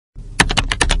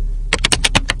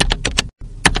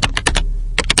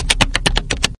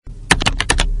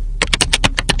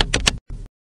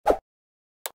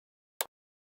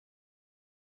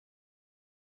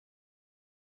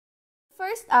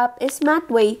First up is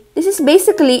Mathway. This is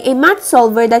basically a math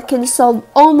solver that can solve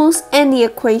almost any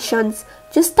equations.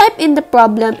 Just type in the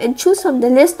problem and choose from the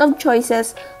list of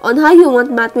choices on how you want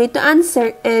Mathway to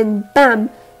answer, and bam,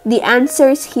 the answer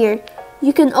is here.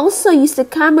 You can also use the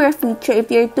camera feature if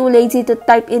you're too lazy to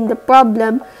type in the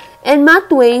problem, and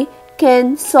Mathway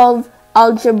can solve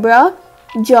algebra,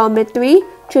 geometry,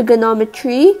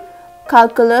 trigonometry,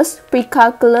 calculus,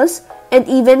 pre-calculus, and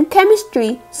even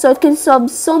chemistry, so it can solve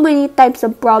so many types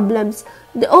of problems.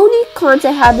 The only cons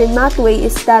I have in Mathway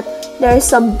is that there are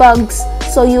some bugs,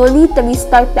 so you will need to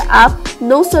restart the app.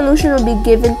 No solution will be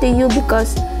given to you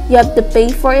because you have to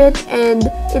pay for it, and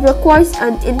it requires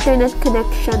an internet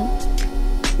connection.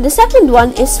 The second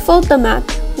one is Photomath,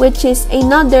 which is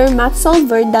another math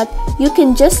solver that you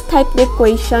can just type the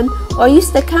equation or use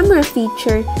the camera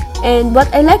feature. And what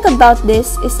I like about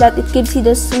this is that it gives you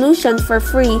the solution for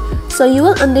free, so you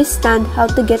will understand how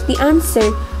to get the answer.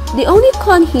 The only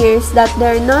con here is that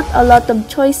there are not a lot of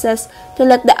choices to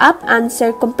let the app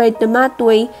answer compared to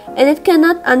Mathway, and it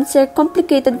cannot answer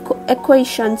complicated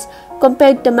equations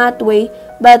compared to Mathway.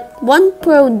 But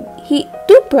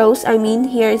two pros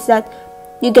here is that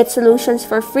you get solutions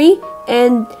for free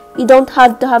and you don't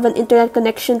have to have an internet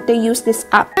connection to use this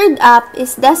app. Third app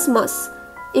is Desmos.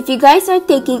 If you guys are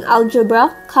taking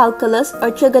algebra, calculus,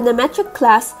 or trigonometric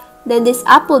class, then this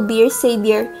app will be your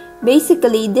savior.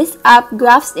 Basically, this app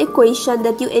graphs the equation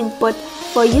that you input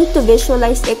for you to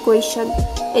visualize the equation.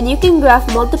 And you can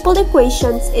graph multiple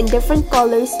equations in different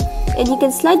colors, and you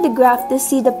can slide the graph to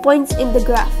see the points in the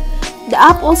graph. The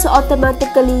app also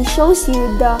automatically shows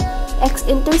you the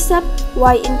x-intercept,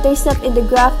 y-intercept in the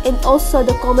graph, and also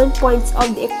the common points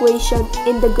of the equation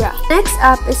in the graph. Next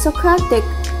app is Socratic.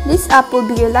 This app will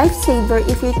be your lifesaver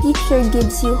if your teacher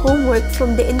gives you homework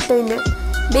from the internet.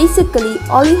 Basically,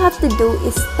 all you have to do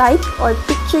is type or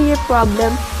picture your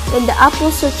problem, and the app will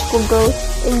search Google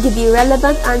and give you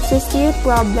relevant answers to your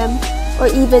problem, or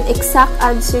even exact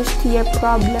answers to your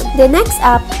problem. The next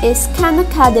app is Khan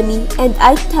Academy, and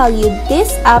I tell you,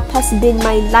 this app has been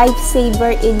my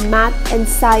lifesaver in math and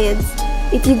science.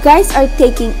 If you guys are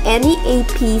taking any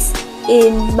APs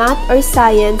in math or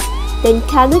science, then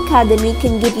Khan Academy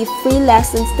can give you free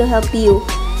lessons to help you.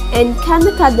 And Khan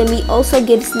Academy also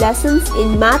gives lessons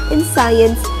in math and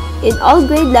science in all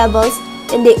grade levels,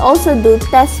 and they also do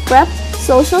test prep,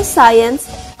 social science,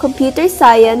 computer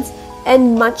science,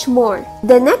 and much more.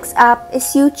 The next app is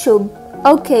YouTube.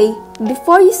 Okay,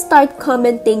 before you start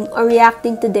commenting or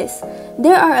reacting to this,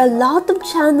 there are a lot of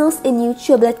channels in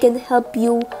YouTube that can help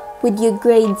you with your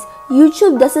grades.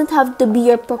 YouTube doesn't have to be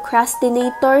your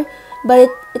procrastinator, but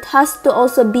it has to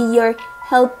also be your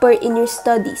helper in your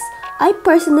studies. I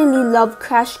personally love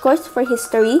Crash Course for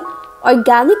history,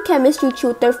 Organic Chemistry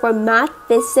Tutor for math,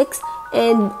 physics,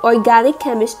 and organic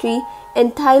chemistry,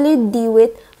 and Tyler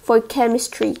DeWitt for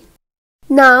chemistry.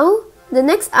 Now, the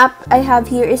next app I have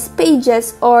here is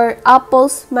Pages, or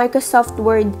Apple's Microsoft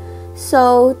Word.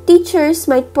 So, teachers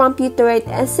might prompt you to write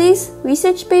essays,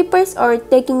 research papers, or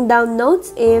taking down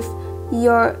notes if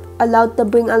you're allowed to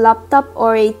bring a laptop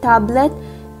or a tablet.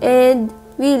 And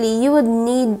really, you would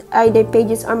need either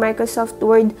Pages or Microsoft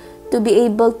Word to be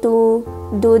able to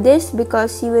do this,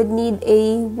 because you would need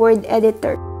a word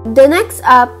editor. The next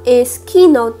app is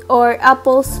Keynote, or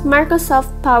Apple's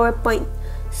Microsoft PowerPoint.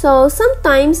 So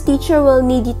sometimes teacher will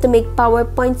need you to make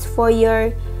PowerPoints for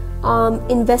your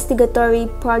investigatory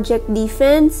project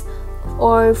defense,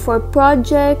 or for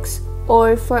projects,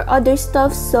 or for other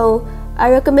stuff. So I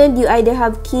recommend you either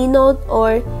have Keynote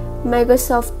or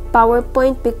Microsoft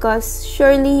PowerPoint, because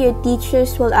surely your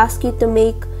teachers will ask you to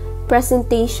make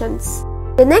presentations.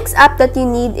 The next app that you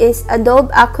need is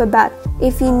Adobe Acrobat.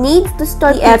 If you need to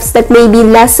start PDFs that may be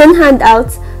lesson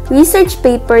handouts, research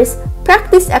papers,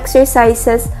 practice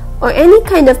exercises, or any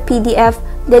kind of PDF,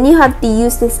 then you have to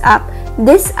use this app.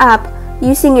 This app,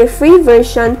 using your free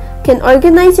version, can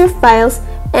organize your files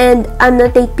and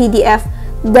annotate PDF.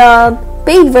 The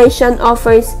paid version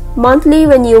offers monthly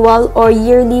renewal or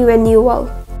yearly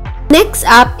renewal. Next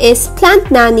app is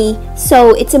Plant Nanny.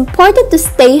 So it's important to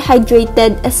stay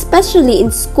hydrated, especially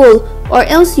in school, or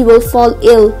else you will fall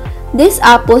ill. This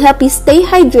app will help you stay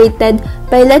hydrated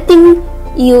by letting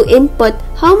you input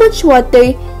how much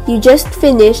water you just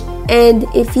finished, and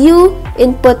if you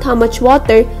input how much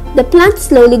water, the plant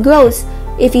slowly grows.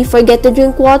 If you forget to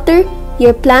drink water,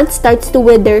 your plant starts to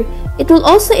wither. It will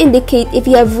also indicate if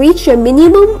you have reached your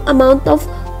minimum amount of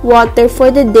water for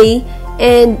the day,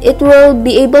 and it will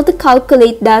be able to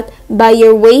calculate that by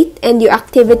your weight and your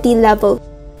activity level.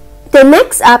 The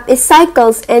next app is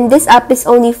Cycles, and this app is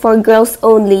only for girls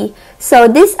only. So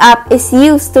this app is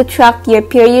used to track your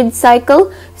period cycle,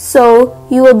 so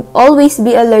you will always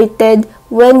be alerted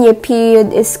when your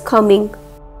period is coming.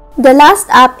 The last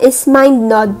app is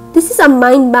MindNode. This is a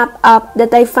mind map app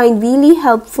that I find really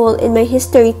helpful in my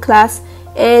history class,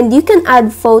 and you can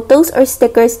add photos or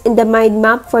stickers in the mind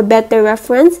map for better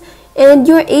reference, and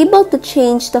you're able to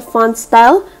change the font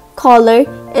style, color,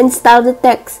 and style the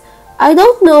text. I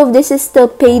don't know if this is still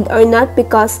paid or not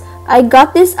because I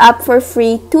got this app for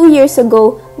free 2 years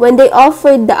ago when they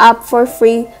offered the app for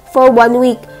free for 1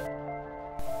 week.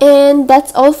 And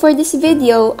that's all for this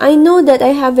video. I know that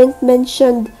I haven't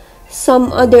mentioned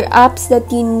some other apps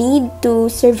that you need to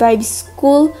survive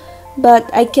school, but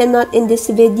I cannot in this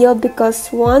video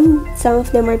because 1, some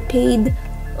of them are paid,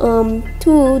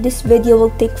 2, this video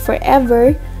will take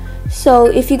forever.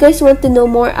 So if you guys want to know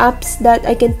more apps that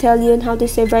I can tell you on how to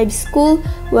survive school,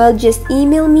 well, just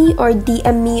email me or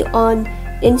DM me on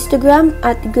Instagram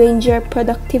at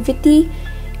grangerproductivity.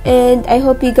 And I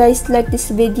hope you guys like this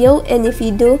video, and if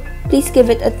you do, please give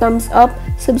it a thumbs up,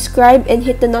 subscribe, and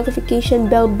hit the notification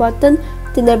bell button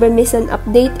to never miss an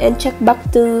update, and check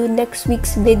back to next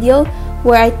week's video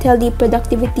where I tell you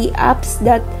productivity apps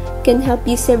that can help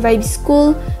you survive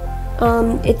school.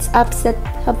 It's apps that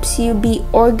helps you be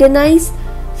organized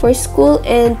for school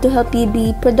and to help you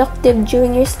be productive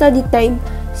during your study time.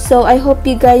 So I hope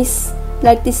you guys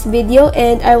like this video,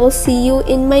 and I will see you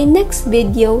in my next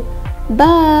video.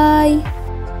 Bye!